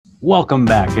Welcome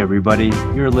back, everybody.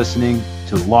 You're listening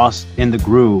to Lost in the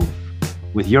Groove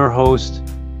with your host,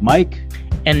 Mike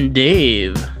and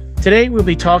Dave. Today we'll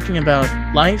be talking about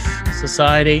life,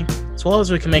 society, as well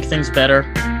as we can make things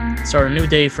better, start a new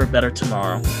day for a better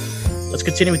tomorrow. Let's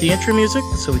continue with the intro music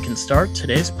so we can start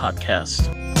today's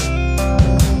podcast.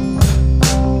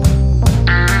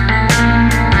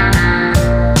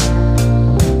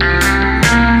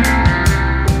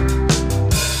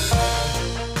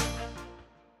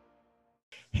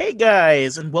 Hey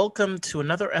guys, and welcome to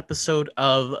another episode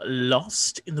of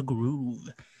Lost in the Groove.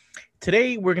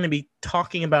 Today we're going to be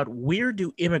talking about where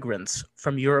do immigrants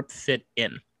from Europe fit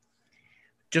in.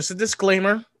 Just a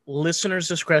disclaimer, listeners'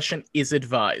 discretion is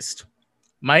advised.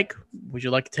 Mike, would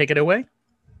you like to take it away?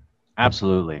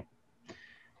 Absolutely.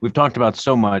 We've talked about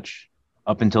so much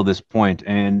up until this point,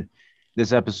 and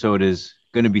this episode is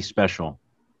going to be special.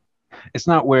 It's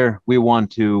not where we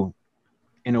want to,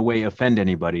 in a way, offend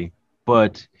anybody,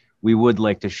 but we would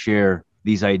like to share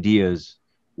these ideas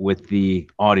with the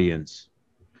audience.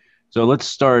 So let's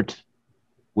start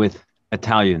with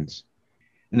Italians.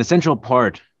 An essential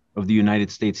part of the United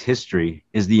States history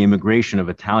is the immigration of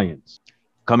Italians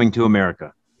coming to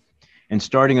America and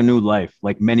starting a new life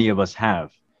like many of us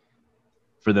have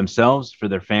for themselves, for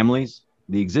their families.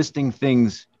 The existing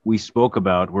things we spoke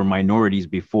about were minorities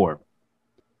before.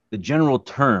 The general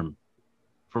term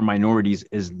for minorities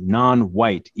is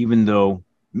non-white, even though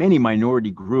many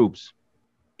minority groups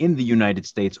in the United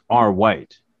States are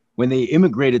white. When they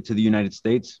immigrated to the United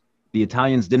States, the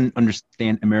Italians didn't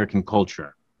understand American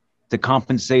culture. To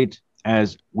compensate,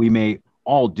 as we may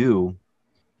all do,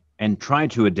 and try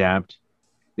to adapt,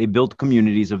 they built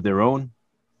communities of their own,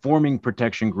 forming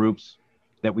protection groups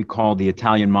that we call the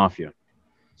Italian Mafia.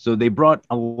 So they brought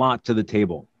a lot to the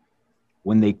table.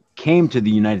 When they came to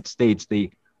the United States,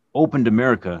 they opened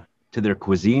America to their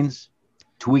cuisines,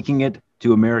 tweaking it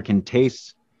to American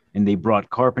tastes, and they brought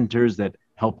carpenters that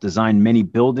helped design many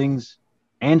buildings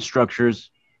and structures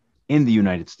in the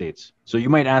United States. So you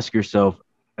might ask yourself,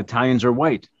 Italians are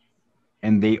white,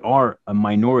 and they are a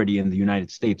minority in the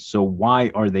United States, so why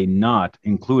are they not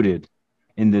included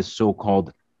in this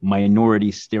so-called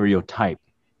minority stereotype?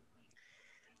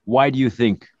 Why do you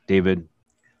think, David?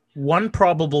 One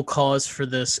probable cause for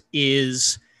this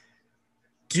is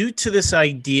due to this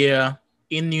idea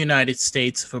in the United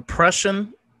States of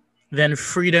oppression, then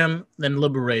freedom, then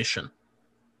liberation.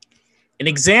 An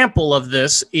example of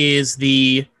this is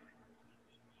the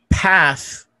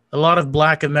path a lot of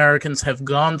Black Americans have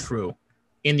gone through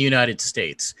in the United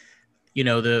States. You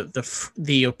know,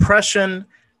 the oppression,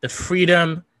 the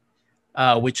freedom,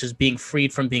 which is being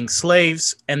freed from being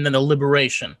slaves, and then the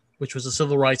liberation, which was the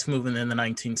civil rights movement in the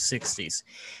 1960s.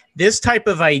 This type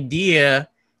of idea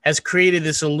has created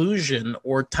this illusion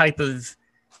or type of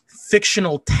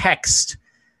fictional text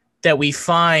that we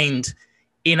find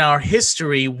in our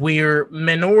history where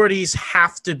minorities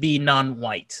have to be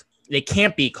non-white. They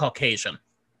can't be Caucasian.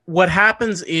 What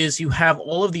happens is you have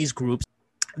all of these groups,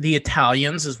 the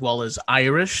Italians, as well as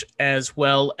Irish, as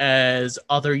well as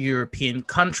other European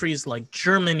countries like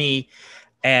Germany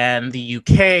and the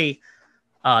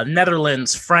UK,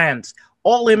 Netherlands, France,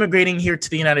 all immigrating here to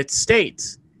the United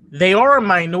States. They are a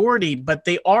minority, but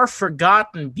they are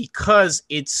forgotten because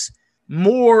it's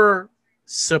more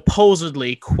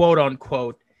supposedly, quote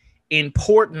unquote,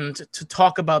 important to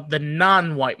talk about the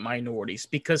non-white minorities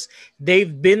because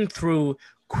they've been through,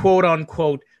 quote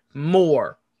unquote,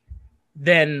 more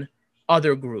than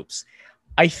other groups.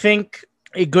 I think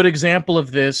a good example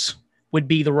of this would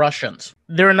be the Russians.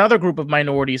 They're another group of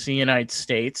minorities in the United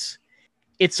States.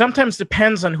 It sometimes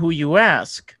depends on who you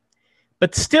ask,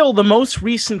 but still the most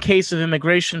recent case of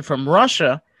immigration from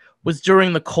Russia was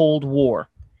during the Cold War,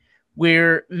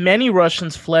 where many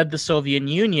Russians fled the Soviet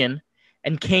Union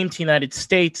and came to the United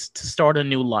States to start a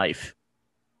new life.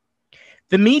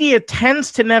 The media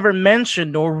tends to never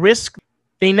mention or risk,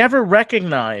 they never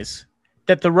recognize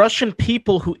that the Russian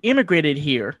people who immigrated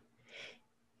here,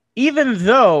 even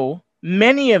though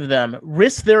many of them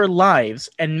risked their lives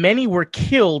and many were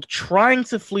killed trying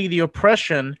to flee the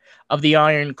oppression of the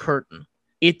Iron Curtain,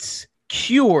 it's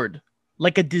cured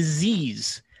like a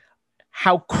disease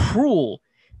how cruel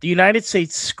the United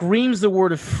States screams the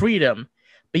word of freedom,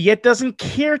 but yet doesn't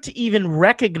care to even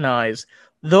recognize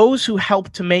those who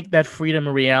helped to make that freedom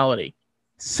a reality.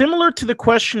 Similar to the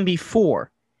question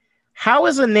before, how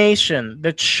is a nation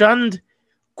that shunned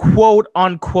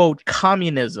quote-unquote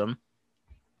communism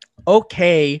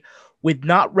okay with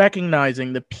not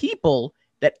recognizing the people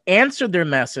that answered their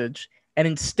message and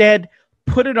instead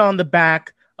put it on the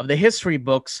back of the history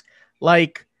books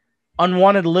like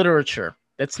unwanted literature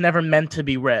that's never meant to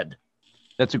be read?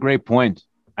 That's a great point.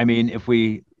 I mean, if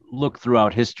we look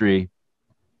throughout history,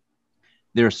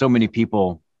 there are so many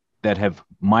people that have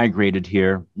migrated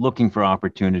here looking for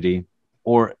opportunity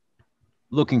or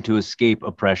looking to escape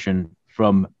oppression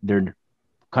from their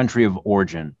country of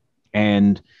origin.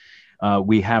 And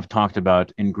we have talked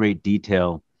about in great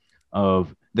detail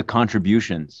of the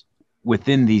contributions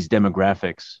within these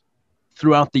demographics.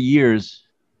 Throughout the years,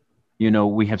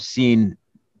 we have seen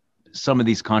some of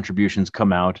these contributions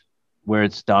come out where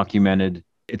it's documented.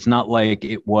 It's not like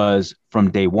it was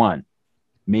from day one.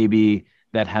 Maybe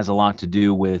that has a lot to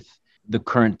do with the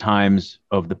current times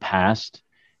of the past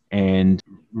and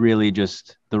really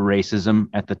just the racism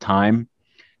at the time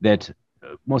that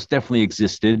most definitely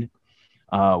existed,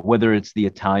 whether it's the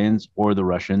Italians or the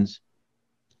Russians.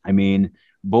 I mean,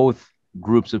 both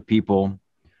groups of people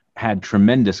had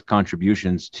tremendous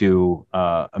contributions to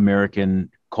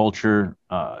American culture,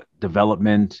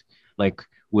 development, like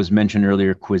was mentioned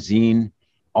earlier, cuisine,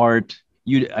 art.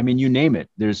 You name it.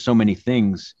 There's so many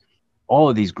things. All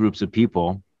of these groups of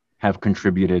people have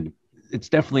contributed. It's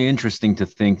definitely interesting to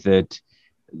think that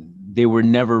they were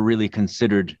never really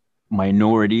considered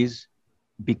minorities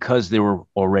because they were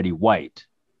already white.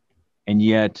 And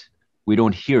yet we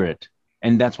don't hear it.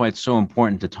 And that's why it's so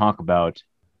important to talk about.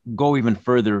 Go even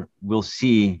further, we'll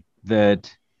see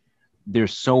that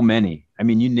there's so many. I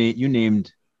mean, you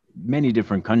named many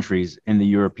different countries in the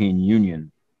European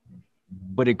Union,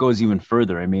 but it goes even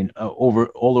further. I mean,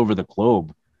 all over the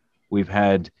globe, we've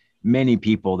had many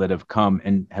people that have come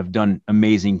and have done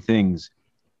amazing things.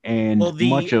 And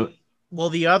Well,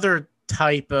 the other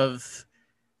type of,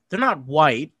 they're not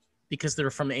white because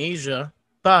they're from Asia,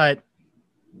 but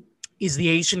is the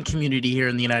Asian community here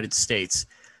in the United States.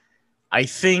 I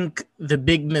think the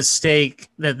big mistake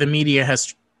that the media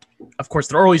has, of course,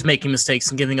 they're always making mistakes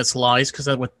and giving us lies because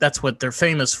that's what they're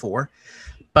famous for.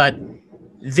 But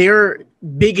their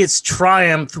biggest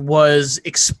triumph was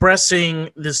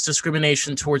expressing this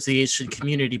discrimination towards the Asian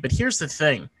community. But here's the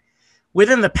thing.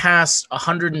 Within the past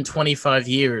 125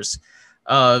 years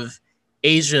of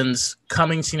Asians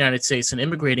coming to the United States and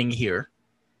immigrating here,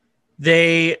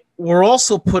 they were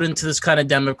also put into this kind of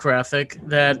demographic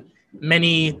that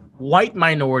many white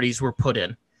minorities were put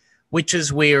in, which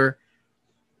is where,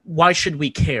 why should we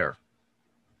care?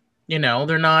 They're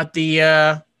not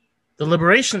the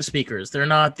liberation speakers. They're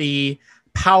not the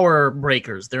power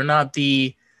breakers. They're not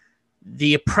the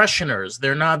oppressioners.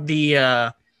 They're not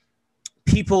the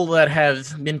people that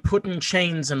have been put in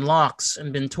chains and locks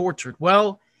and been tortured.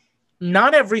 Well,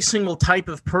 not every single type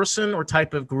of person or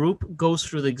type of group goes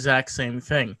through the exact same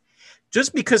thing.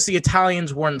 Just because the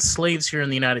Italians weren't slaves here in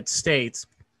the United States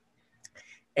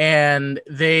and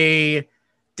they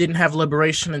didn't have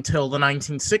liberation until the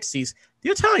 1960s, the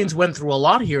Italians went through a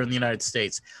lot here in the United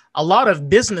States. A lot of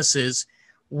businesses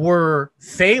were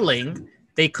failing.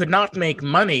 They could not make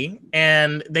money,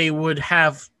 and they would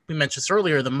have, we mentioned this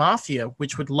earlier, the mafia,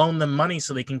 which would loan them money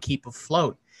so they can keep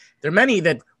afloat. There are many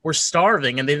that were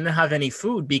starving and they didn't have any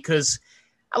food because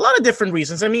a lot of different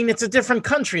reasons. I mean, it's a different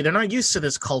country. They're not used to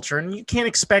this culture, and you can't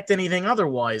expect anything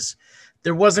otherwise.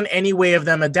 There wasn't any way of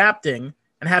them adapting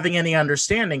and having any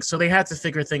understanding, so they had to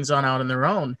figure things out on their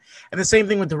own. And the same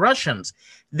thing with the Russians.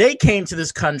 They came to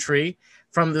this country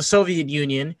from the Soviet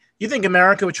Union. You think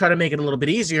America would try to make it a little bit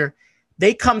easier.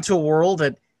 They come to a world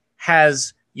that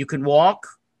has, you can walk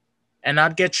and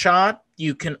not get shot.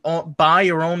 You can buy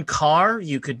your own car.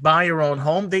 You could buy your own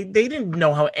home. They didn't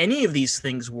know how any of these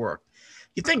things worked.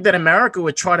 You think that America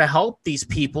would try to help these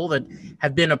people that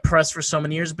have been oppressed for so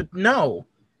many years, but no,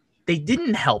 they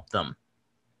didn't help them.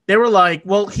 They were like,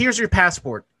 well, here's your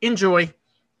passport. Enjoy.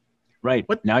 Right.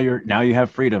 Now you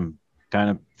have freedom. Kind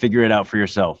of figure it out for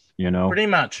yourself, Pretty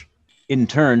much. In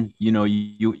turn,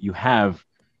 you have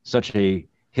such a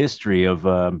history of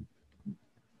a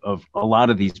lot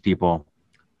of these people,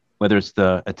 whether it's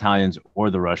the Italians or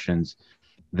the Russians,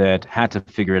 that had to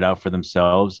figure it out for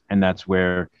themselves. And that's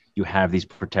where you have these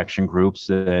protection groups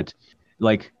that,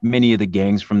 like many of the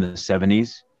gangs from the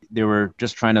 70s, they were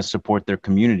just trying to support their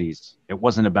communities. It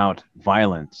wasn't about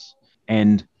violence.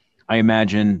 And I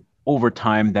imagine over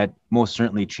time that most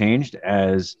certainly changed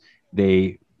as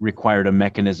they required a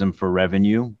mechanism for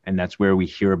revenue. And that's where we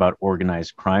hear about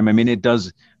organized crime. I mean, it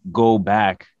does go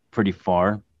back pretty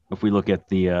far if we look at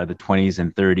the 20s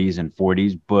and 30s and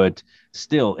 40s, but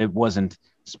still it wasn't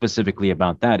specifically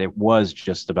about that. It was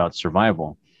just about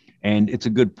survival. And it's a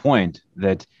good point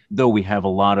that though we have a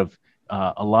lot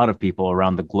of people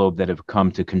around the globe that have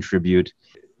come to contribute,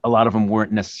 a lot of them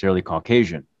weren't necessarily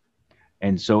Caucasian.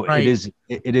 And so Right.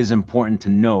 it is important to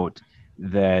note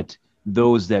that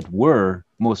those that were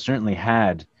most certainly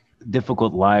had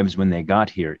difficult lives when they got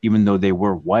here, even though they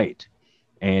were white.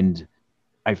 And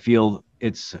I feel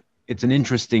it's an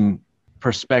interesting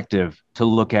perspective to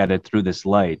look at it through this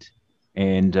light.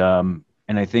 And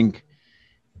I think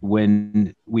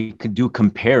when we could do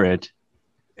compare it,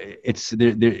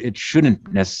 it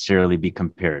shouldn't necessarily be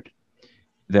compared.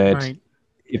 That Right.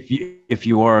 if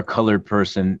you are a colored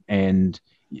person and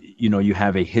you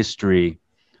have a history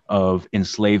of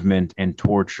enslavement and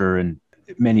torture and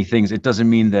many things, it doesn't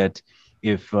mean that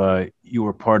if you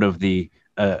were part of the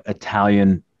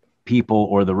Italian people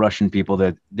or the Russian people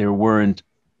that there weren't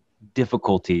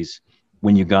difficulties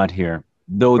when you got here,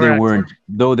 Correct.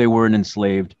 though they weren't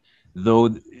enslaved,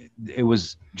 though it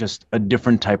was just a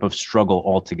different type of struggle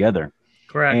altogether.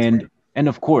 Correct. And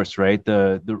of course, right,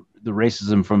 the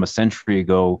racism from a century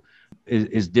ago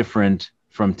is different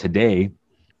from today,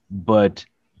 but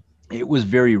it was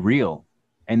very real,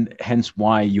 and hence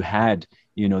why you had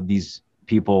these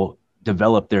people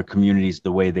develop their communities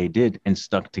the way they did and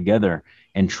stuck together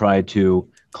and tried to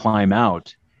climb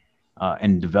out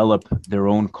and develop their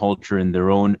own culture and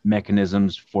their own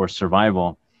mechanisms for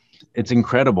survival. It's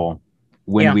incredible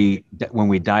Yeah. when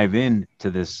we dive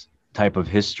into this type of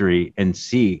history and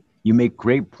see. You make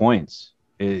great points.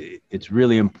 It's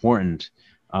really important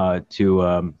to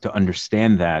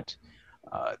understand that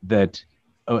that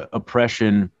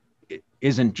oppression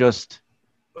isn't just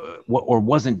or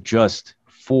wasn't just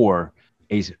for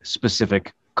a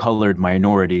specific colored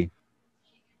minority.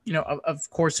 Of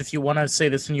course, if you want to say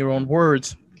this in your own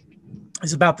words,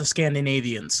 is about the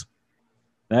Scandinavians.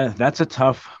 That's a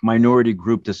tough minority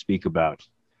group to speak about,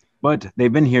 but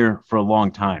they've been here for a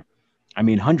long time. I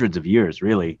mean, hundreds of years,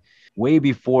 really, way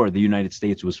before the United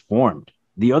States was formed.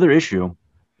 The other issue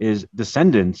is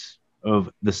descendants of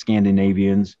the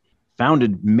Scandinavians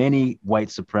founded many white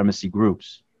supremacy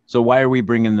groups. So why are we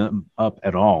bringing them up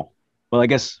at all? Well, I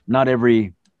guess not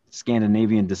every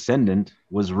Scandinavian descendant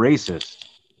was racist.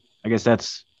 I guess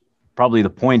that's probably the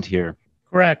point here.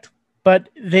 Correct. But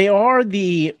they are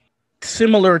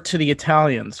similar to the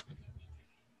Italians.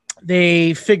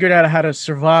 They figured out how to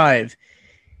survive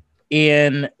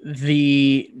in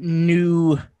the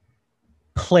new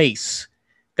place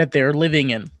that they're living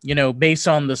in, based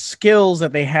on the skills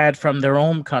that they had from their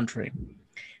own country.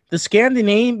 The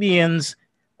Scandinavians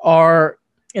are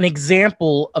an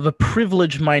example of a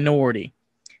privileged minority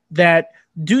that,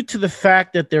 due to the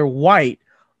fact that they're white,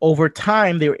 over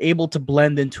time they were able to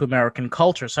blend into American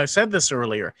culture. So I said this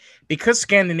earlier, because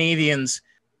Scandinavians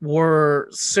were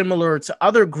similar to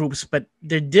other groups, but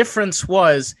the difference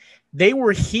was they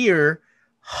were here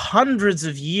hundreds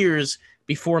of years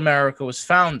before America was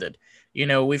founded.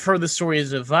 We've heard the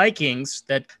stories of Vikings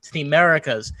that to the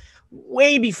Americas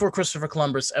way before Christopher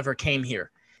Columbus ever came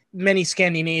here. Many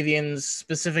Scandinavians,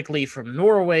 specifically from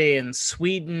Norway and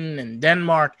Sweden and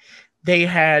Denmark, they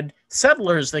had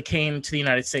settlers that came to the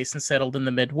United States and settled in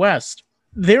the Midwest.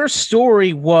 Their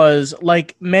story was,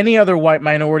 like many other white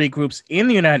minority groups in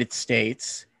the United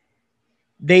States,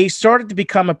 they started to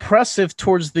become oppressive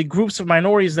towards the groups of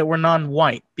minorities that were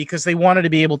non-white because they wanted to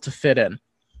be able to fit in.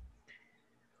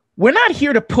 We're not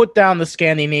here to put down the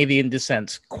Scandinavian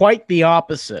descent. Quite the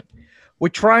opposite. We're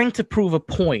trying to prove a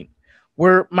point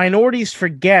where minorities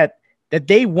forget that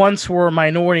they once were a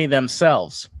minority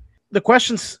themselves. The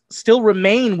questions still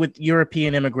remain with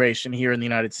European immigration here in the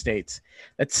United States,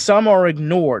 that some are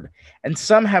ignored and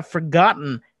some have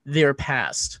forgotten their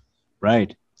past.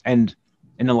 Right. And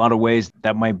in a lot of ways,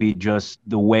 that might be just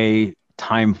the way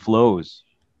time flows.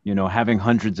 Having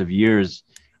hundreds of years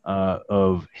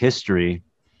of history,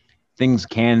 things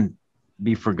can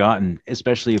be forgotten,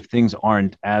 especially if things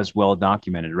aren't as well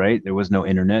documented, right? There was no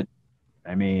internet.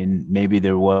 I mean, maybe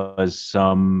there was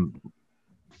some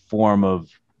form of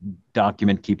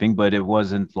document keeping, but it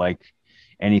wasn't like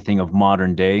anything of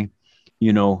modern day.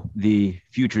 The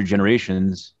future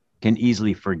generations can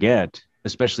easily forget,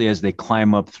 especially as they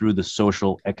climb up through the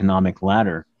social economic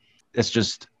ladder.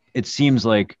 It seems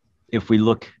like if we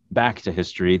look back to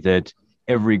history, that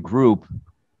every group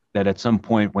that at some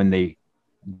point when they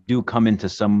do come into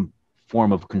some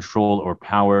form of control or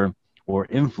power or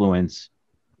influence,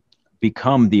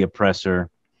 become the oppressor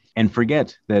and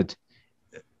forget that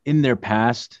in their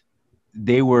past,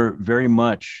 they were very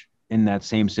much in that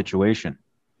same situation.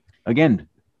 Again,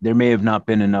 there may have not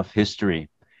been enough history.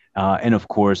 And of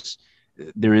course,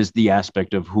 there is the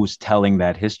aspect of who's telling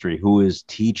that history, who is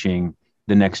teaching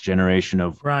the next generation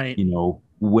of, Right.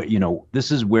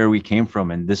 This is where we came from.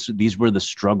 And these were the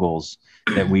struggles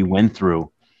that we went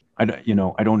through. I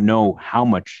don't know how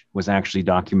much was actually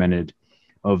documented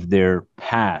of their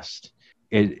past.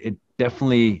 It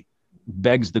definitely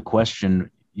begs the question,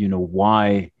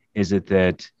 why Is it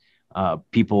that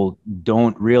people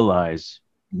don't realize,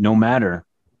 no matter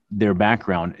their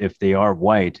background, if they are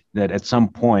white, that at some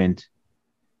point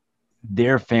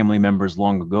their family members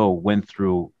long ago went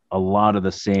through a lot of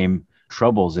the same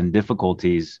troubles and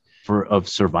difficulties of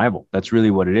survival? That's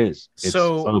really what it is. It's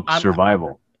So of I'm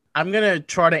survival. I'm gonna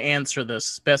try to answer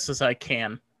this as best as I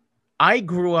can. I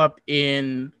grew up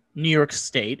in New York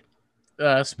State.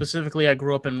 Specifically, I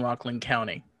grew up in Rockland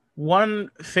County.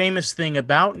 One famous thing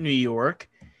about New York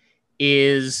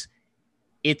is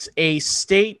it's a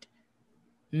state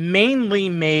mainly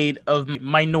made of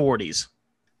minorities,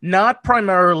 not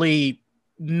primarily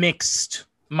mixed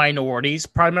minorities,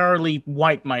 primarily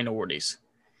white minorities.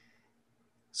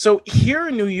 So here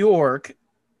in New York,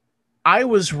 I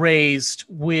was raised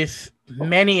with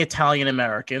many Italian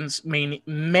Americans,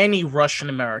 many Russian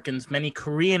Americans, many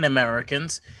Korean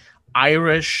Americans,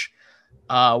 Irish.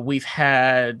 We've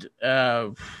had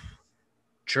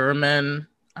German,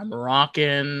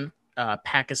 Moroccan,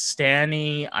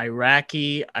 Pakistani,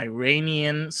 Iraqi,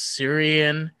 Iranian,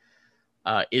 Syrian,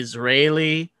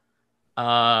 Israeli,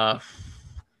 uh,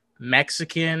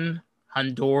 Mexican,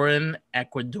 Honduran,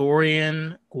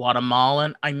 Ecuadorian,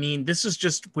 Guatemalan. I mean, this is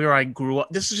just where I grew up.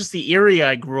 This is just the area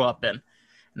I grew up in.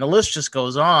 And the list just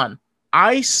goes on.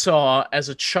 I saw as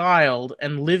a child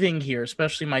and living here,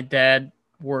 especially my dad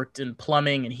worked in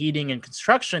plumbing and heating and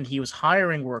construction. He was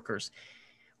hiring workers.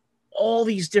 All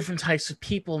these different types of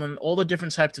people and all the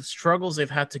different types of struggles they've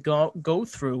had to go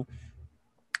through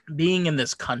being in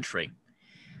this country.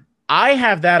 I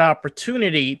have that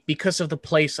opportunity because of the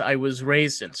place I was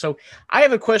raised in. So I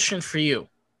have a question for you.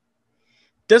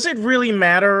 Does it really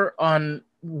matter on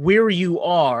where you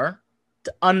are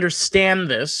to understand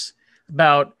this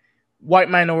about white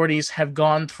minorities have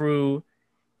gone through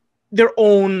their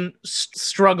own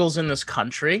struggles in this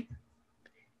country,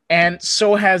 and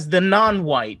so has the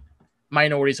non-white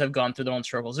minorities have gone through their own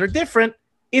struggles? They're different.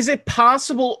 Is it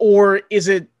possible, or is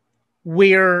it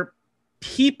where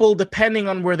people, depending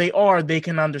on where they are, they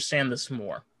can understand this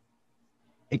more?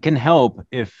 It can help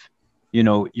if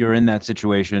you're in that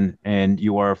situation and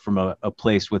you are from a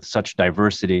place with such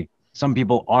diversity. Some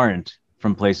people aren't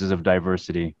from places of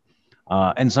diversity,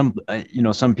 and some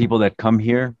people that come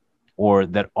here or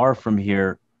that are from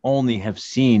here only have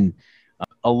seen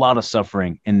a lot of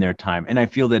suffering in their time. And I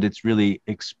feel that it's really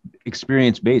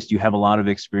experience based. You have a lot of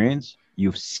experience.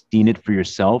 You've seen it for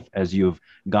yourself as you've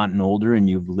gotten older and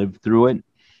you've lived through it.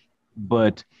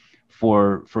 But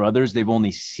for others, they've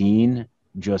only seen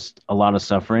just a lot of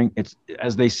suffering. It's,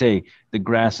 as they say, the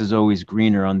grass is always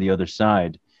greener on the other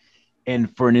side.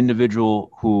 And for an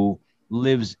individual who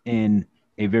lives in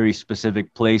a very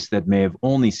specific place that may have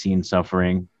only seen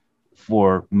suffering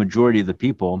for majority of the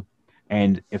people,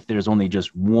 and if there's only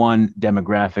just one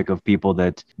demographic of people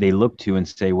that they look to and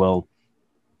say, well,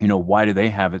 why do they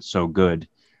have it so good?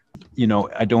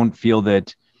 I don't feel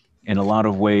that in a lot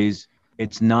of ways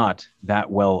it's not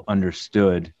that well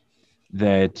understood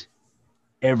that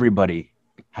everybody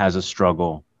has a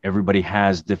struggle. Everybody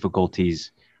has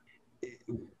difficulties.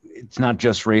 It's not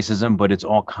just racism, but it's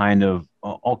all kinds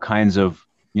of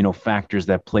factors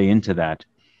that play into that.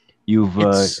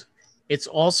 It's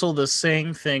also the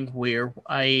same thing where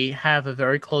I have a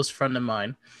very close friend of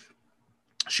mine.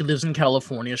 She lives in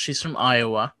California. She's from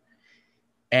Iowa.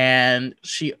 And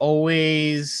she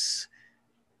always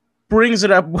brings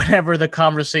it up whenever the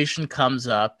conversation comes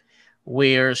up,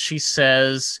 where she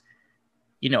says,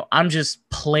 I'm just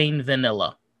plain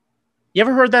vanilla. You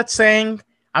ever heard that saying?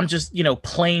 I'm just,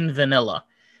 plain vanilla.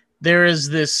 There is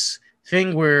this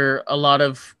thing where a lot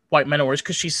of white minorities,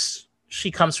 because she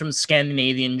comes from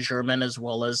Scandinavian, German, as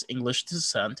well as English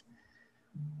descent,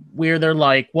 where they're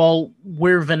like, well,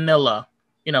 we're vanilla,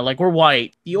 like we're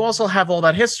white. You also have all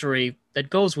that history that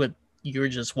goes with you're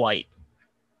just white.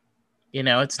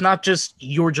 It's not just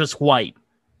you're just white.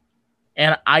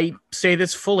 And I say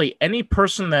this fully. Any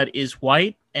person that is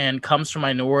white and comes from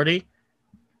minority,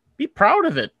 be proud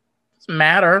of it. It doesn't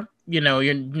matter.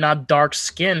 You're not dark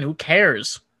skinned. Who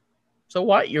cares? So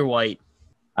what? You're white.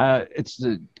 I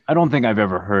don't think I've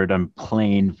ever heard I'm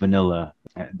plain vanilla.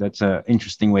 That's an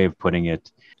interesting way of putting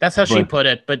it. That's how she put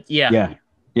it. But yeah.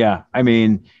 Yeah. I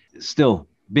mean, still,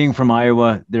 being from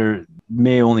Iowa, there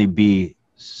may only be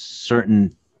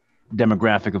certain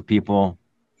demographic of people.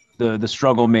 The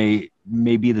struggle may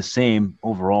be the same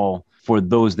overall for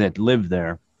those that live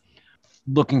there.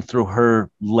 Looking through her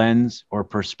lens or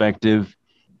perspective,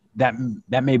 that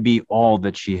may be all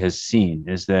that she has seen,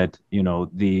 is that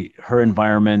her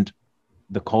environment,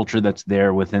 the culture that's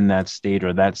there within that state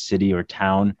or that city or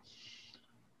town.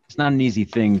 It's not an easy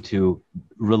thing to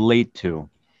relate to.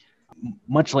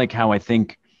 Much like how I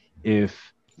think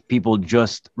if people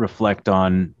just reflect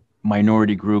on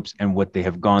minority groups and what they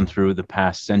have gone through the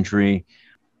past century.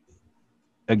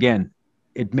 Again,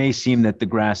 it may seem that the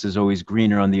grass is always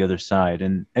greener on the other side,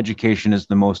 and education is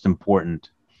the most important.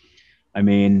 I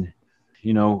mean,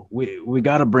 we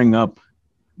got to bring up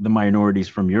the minorities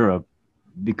from Europe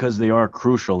because they are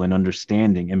crucial in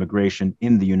understanding immigration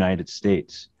in the United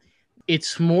States.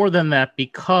 It's more than that,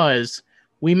 because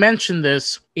we mentioned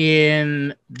this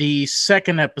in the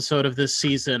second episode of this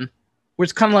season, where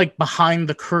it's kind of like behind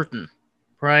the curtain,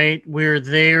 right? Where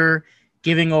they're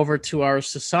giving over to our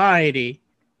society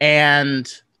and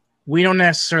we don't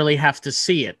necessarily have to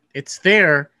see it. It's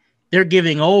there. They're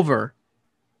giving over.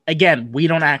 Again, we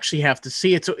don't actually have to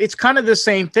see it. So it's kind of the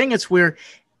same thing. It's where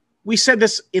we said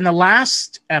this in the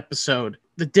last episode,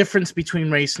 the difference between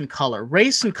race and color.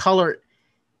 Race and color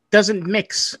doesn't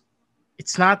mix.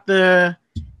 It's not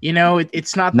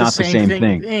it's not the same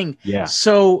thing. Yeah.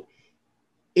 So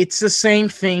it's the same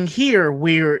thing here,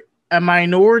 where a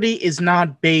minority is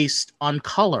not based on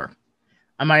color.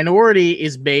 A minority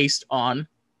is based on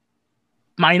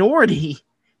minority.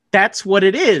 That's what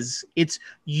it is. It's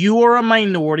you are a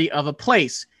minority of a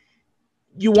place.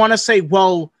 You want to say,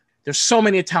 well, there's so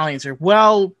many Italians here.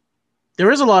 Well,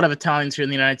 there is a lot of Italians here in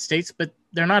the United States, but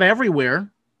they're not everywhere.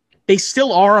 They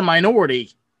still are a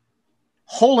minority.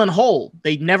 Whole and whole.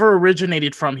 They never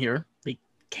originated from here. They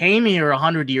came here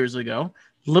 100 years ago,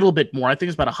 a little bit more. I think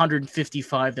it's about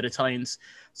 155 that Italians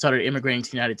started immigrating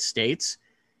to the United States.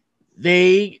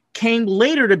 They came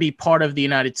later to be part of the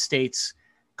United States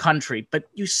country, but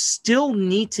you still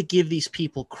need to give these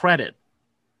people credit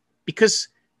because,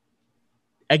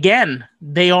 again,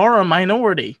 they are a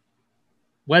minority,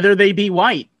 whether they be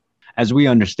white. As we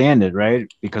understand it,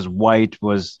 right? Because white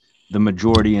was the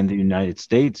majority in the United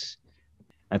States.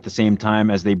 At the same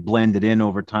time, as they blended in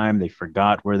over time, they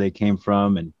forgot where they came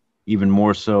from. And even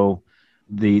more so,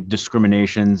 the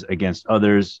discriminations against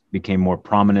others became more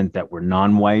prominent that were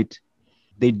non-white.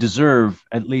 They deserve,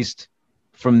 at least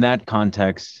from that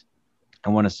context, I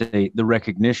want to say the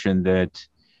recognition that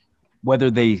whether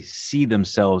they see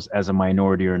themselves as a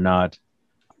minority or not,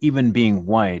 even being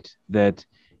white, that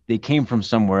they came from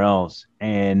somewhere else.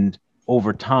 And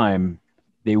over time,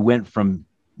 they went from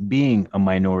being a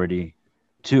minority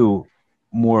to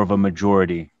more of a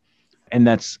majority. And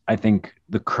that's, I think,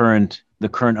 the current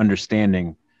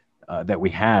understanding that we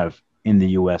have in the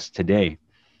U.S. today.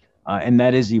 And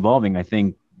that is evolving. I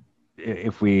think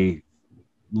if we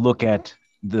look at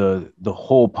the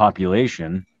whole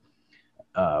population,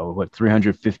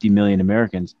 350 million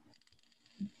Americans,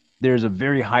 there's a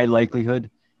very high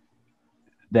likelihood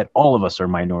that all of us are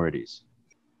minorities.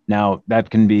 Now, that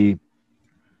can be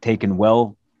taken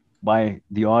well by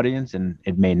the audience, and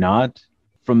it may not.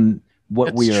 From what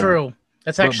That's we are true.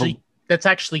 That's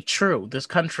actually true. This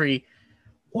country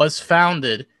was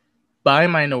founded by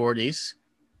minorities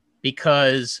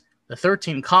because the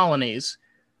 13 colonies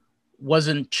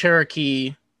wasn't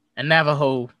Cherokee and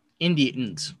Navajo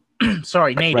Indians.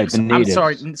 Sorry, natives. Right, natives.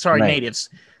 I'm sorry, Right. Natives.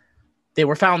 They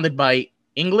were founded by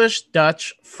English,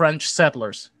 Dutch, French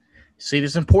settlers. See,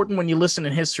 this is important when you listen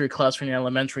in history class when you're in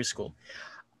elementary school.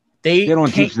 They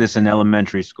don't teach this in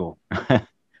elementary school.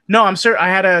 No, I'm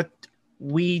sorry.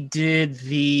 We did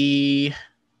the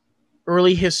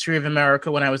early history of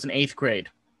America when I was in 8th grade.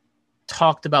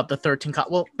 Talked about the 13.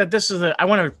 I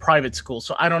went to a private school,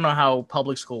 so I don't know how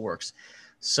public school works.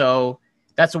 So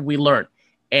that's what we learned.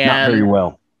 And Not very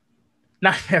well.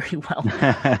 Not very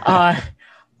well.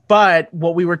 But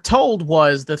what we were told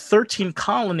was the 13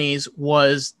 colonies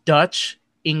was Dutch,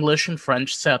 English, and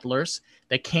French settlers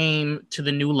that came to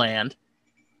the new land.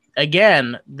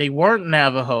 Again, they weren't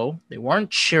Navajo. They weren't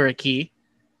Cherokee.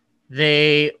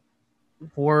 They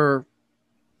were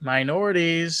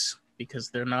minorities because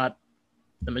they're not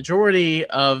the majority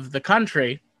of the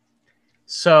country.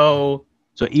 So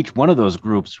each one of those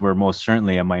groups were most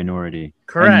certainly a minority.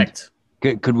 Correct.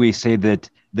 And could we say that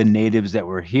the natives that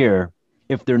were here,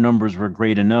 if their numbers were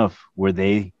great enough, were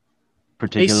they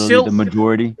particularly the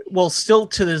majority? Well, still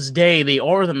to this day, they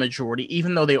are the majority,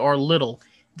 even though they are little.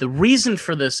 The reason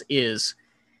for this is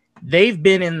they've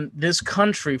been in this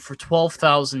country for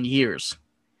 12,000 years.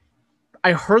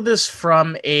 I heard this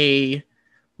from a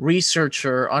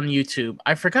researcher on YouTube.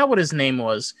 I forgot what his name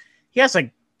was. He has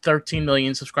like 13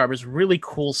 million subscribers. Really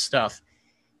cool stuff.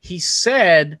 He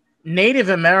said Native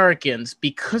Americans,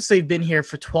 because they've been here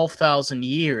for 12,000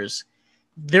 years,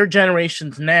 their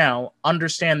generations now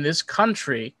understand this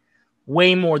country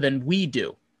way more than we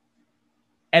do.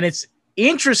 And it's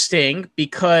interesting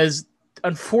because,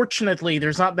 unfortunately,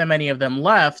 there's not that many of them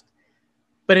left,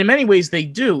 but in many ways they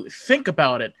do. Think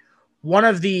about it. one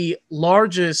of the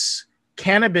largest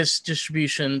cannabis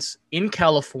distributions in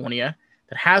California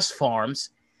that has farms.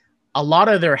 A lot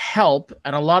of their help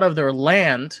and a lot of their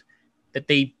land that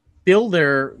they build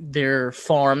their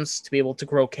farms to be able to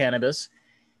grow cannabis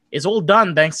is all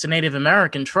done thanks to Native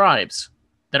American tribes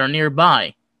that are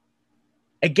nearby.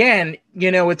 Again,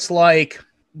 it's like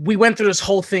we went through this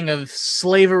whole thing of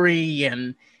slavery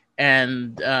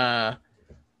and the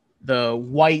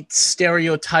white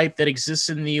stereotype that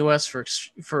existed in the U.S.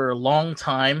 for a long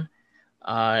time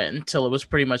until it was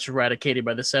pretty much eradicated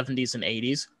by the 70s and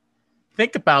 80s.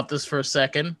 Think about this for a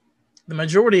second. The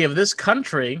majority of this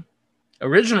country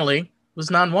originally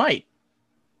was non-white.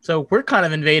 So we're kind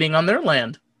of invading on their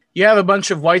land. You have a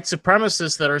bunch of white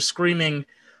supremacists that are screaming,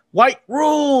 "White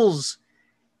rules!"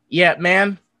 Yeah,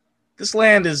 man, this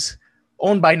land is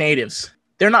owned by natives.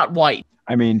 They're not white.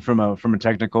 I mean, from a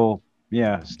technical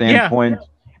standpoint,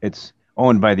 it's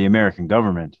owned by the American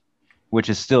government, which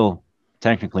is still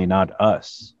technically not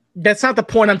us. That's not the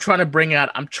point I'm trying to bring out.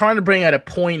 I'm trying to bring out a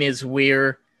point is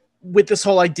where, with this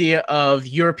whole idea of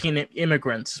European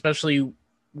immigrants, especially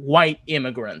white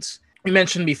immigrants, we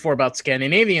mentioned before about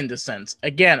Scandinavian descent.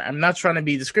 Again, I'm not trying to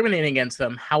be discriminating against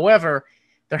them. However,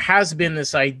 there has been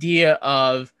this idea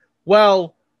of,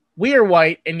 well, we are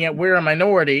white and yet we're a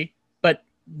minority, but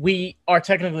we are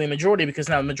technically a majority because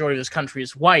now the majority of this country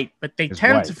is white. But they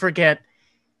tend to forget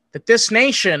that this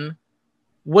nation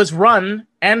was run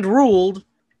and ruled,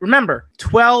 remember,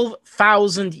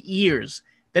 12,000 years.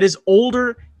 That is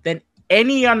older than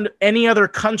any other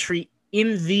country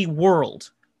in the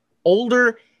world.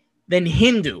 Older than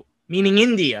Hindu, meaning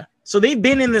India. So they've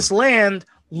been in this land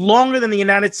longer than the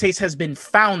United States has been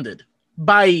founded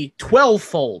by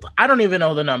 12-fold. I don't even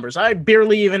know the numbers. I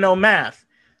barely even know math.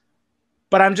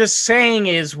 But I'm just saying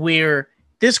is where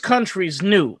this country's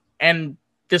new and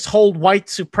this whole white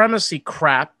supremacy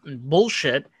crap and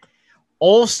bullshit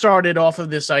all started off of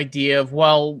this idea of,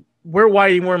 well, we're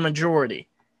white and we're a majority.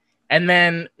 And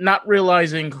then not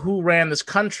realizing who ran this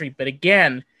country. But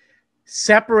again,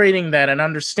 separating that and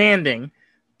understanding,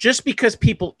 just because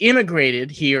people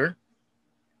immigrated here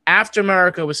after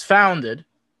America was founded,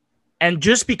 and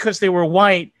just because they were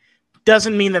white,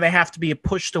 doesn't mean that they have to be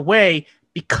pushed away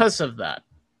because of that.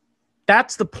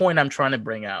 That's the point I'm trying to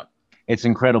bring out. It's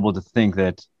incredible to think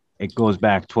that it goes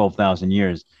back 12,000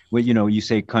 years. Well, you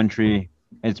say country,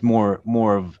 it's more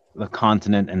of the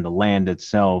continent and the land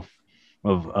itself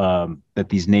of that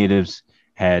these natives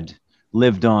had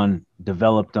lived on,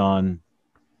 developed on,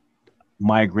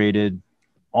 migrated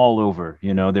all over.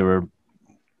 They were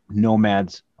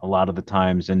nomads a lot of the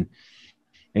times, and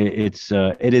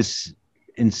it is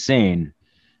insane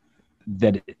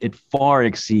that it far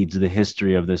exceeds the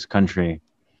history of this country.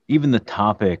 Even the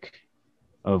topic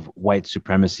of white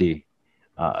supremacy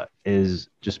is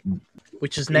just,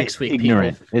 which is next week,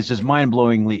 ignorant. People. It's just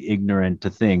mind-blowingly ignorant to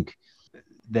think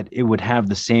that it would have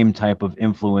the same type of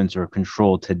influence or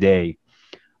control today,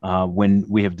 when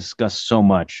we have discussed so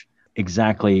much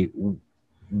exactly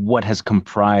what has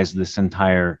comprised this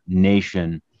entire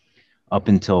nation up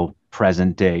until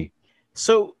present day.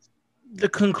 So the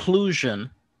conclusion,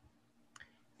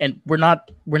 and we're not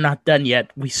done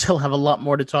yet. We still have a lot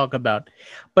more to talk about.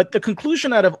 But the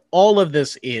conclusion out of all of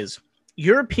this is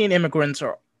European immigrants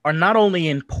are not only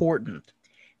important,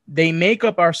 they make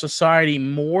up our society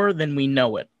more than we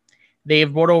know it. They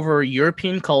have brought over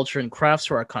European culture and crafts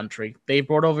to our country. They've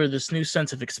brought over this new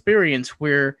sense of experience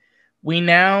where we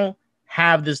now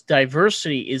have this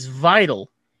diversity is vital,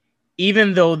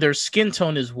 even though their skin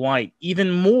tone is white.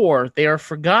 Even more, they are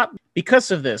forgotten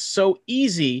because of this. So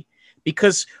easy,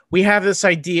 because we have this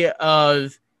idea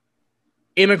of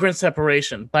immigrant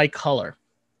separation by color.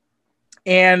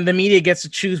 And the media gets to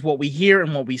choose what we hear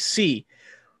and what we see.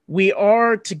 We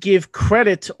are to give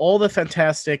credit to all the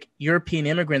fantastic European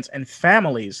immigrants and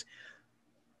families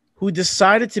who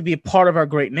decided to be a part of our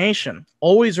great nation.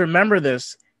 Always remember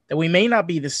this, that we may not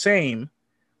be the same.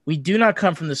 We do not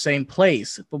come from the same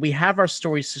place, but we have our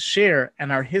stories to share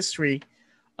and our history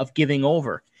of giving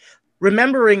over.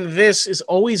 Remembering this is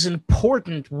always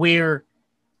important, where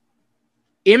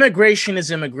immigration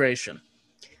is immigration.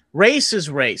 Race is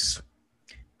race.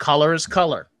 Color is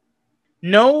color.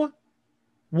 No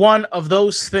one of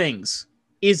those things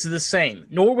is the same,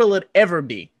 nor will it ever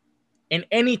be in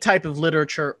any type of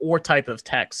literature or type of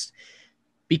text,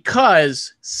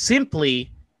 because simply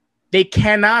they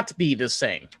cannot be the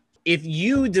same. If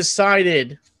you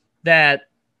decided that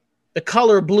the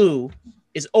color blue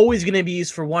is always going to be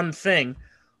used for one thing,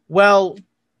 well,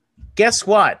 guess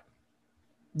what?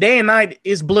 Day and night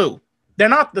is blue. They're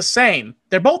not the same.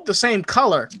 They're both the same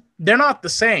color. They're not the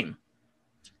same.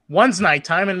 One's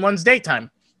nighttime and one's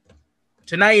daytime.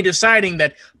 So now you're deciding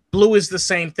that blue is the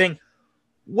same thing.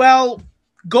 Well,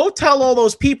 go tell all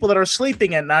those people that are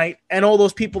sleeping at night and all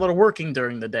those people that are working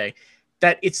during the day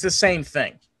that it's the same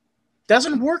thing.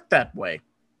 Doesn't work that way.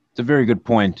 It's a very good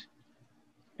point.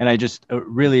 And I just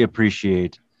really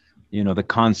appreciate, the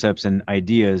concepts and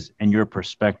ideas and your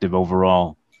perspective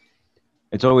overall.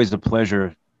 It's always a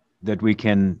pleasure that we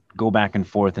can go back and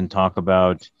forth and talk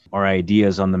about our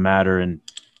ideas on the matter and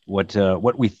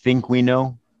what we think we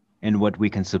know and what we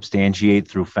can substantiate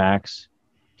through facts,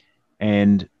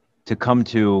 and to come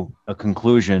to a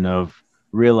conclusion of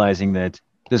realizing that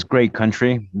this great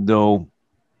country, though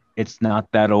it's not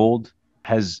that old,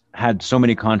 has had so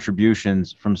many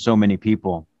contributions from so many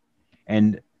people.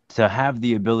 And to have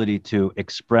the ability to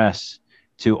express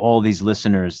to all these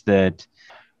listeners that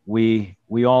we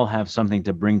all have something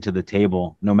to bring to the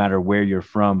table, no matter where you're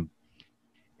from.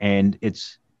 And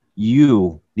it's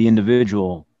you, the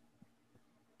individual,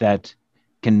 that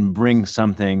can bring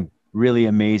something really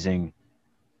amazing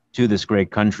to this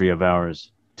great country of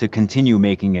ours to continue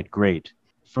making it great.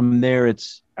 From there,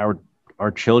 it's our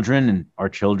children and our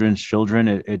children's children.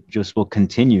 It just will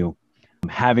continue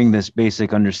having this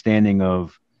basic understanding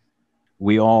of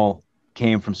we all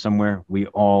came from somewhere. We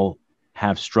all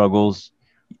have struggles.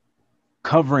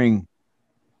 Covering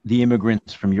the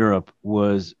immigrants from Europe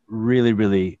was really,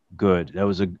 really good. That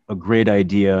was a great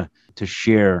idea to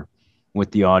share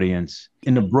with the audience.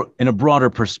 In a broader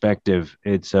perspective,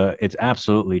 it's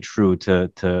absolutely true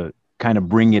to kind of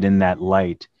bring it in that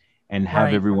light and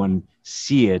have everyone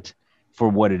see it for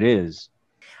what it is.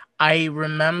 I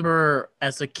remember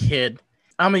as a kid,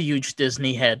 I'm a huge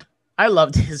Disney head. I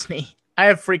love Disney. I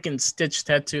have freaking Stitch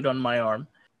tattooed on my arm.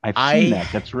 I've seen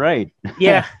that. That's right.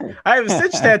 Yeah, I have a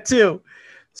Stitch tattoo.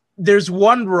 There's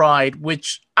one ride,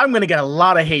 which I'm going to get a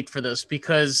lot of hate for this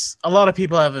because a lot of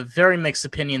people have a very mixed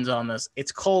opinions on this.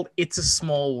 It's called It's a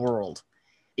Small World.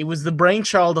 It was the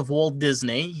brainchild of Walt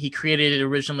Disney. He created it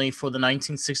originally for the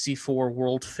 1964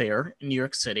 World Fair in New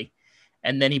York City,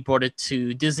 and then he brought it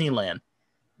to Disneyland.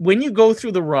 When you go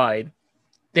through the ride,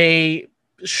 they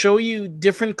show you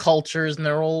different cultures, and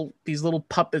they're all these little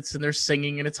puppets, and they're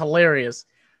singing, and it's hilarious.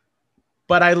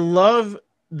 But I love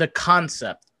the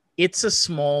concept. It's a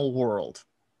small world.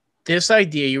 This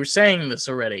idea, you were saying this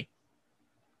already.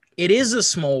 It is a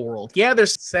small world. Yeah,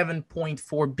 there's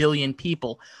 7.4 billion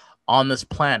people on this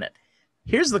planet.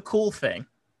 Here's the cool thing.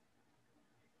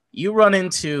 You run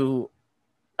into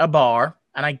a bar,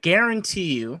 and I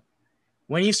guarantee you,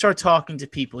 when you start talking to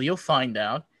people, you'll find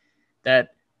out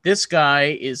that this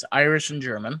guy is Irish and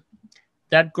German.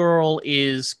 That girl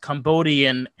is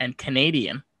Cambodian and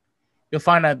Canadian. You'll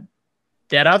find out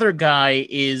that other guy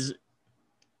is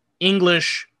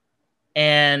English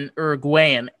and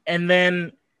Uruguayan. And then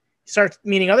you start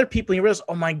meeting other people and you realize,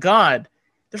 oh my God,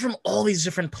 they're from all these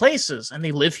different places. And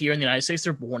they live here in the United States.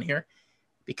 They're born here.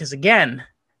 Because again,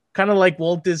 kind of like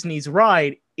Walt Disney's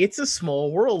ride, it's a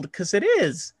small world because it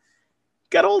is.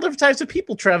 Got all different types of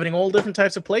people traveling all different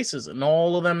types of places, and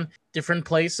all of them different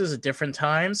places at different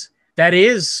times. That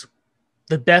is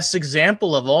the best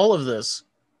example of all of this.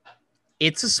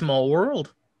 It's a small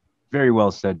world. Very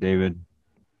well said, David.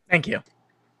 Thank you.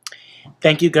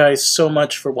 Thank you guys so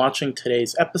much for watching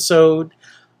today's episode.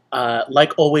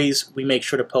 Like always, we make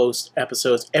sure to post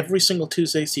episodes every single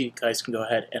Tuesday so you guys can go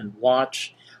ahead and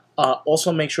watch.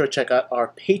 Also, make sure to check out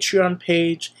our Patreon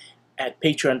page at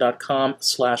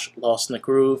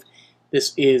patreon.com/lostinthegroove.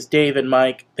 This is Dave and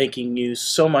Mike thanking you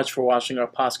so much for watching our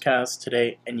podcast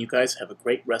today, and you guys have a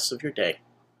great rest of your day.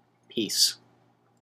 Peace.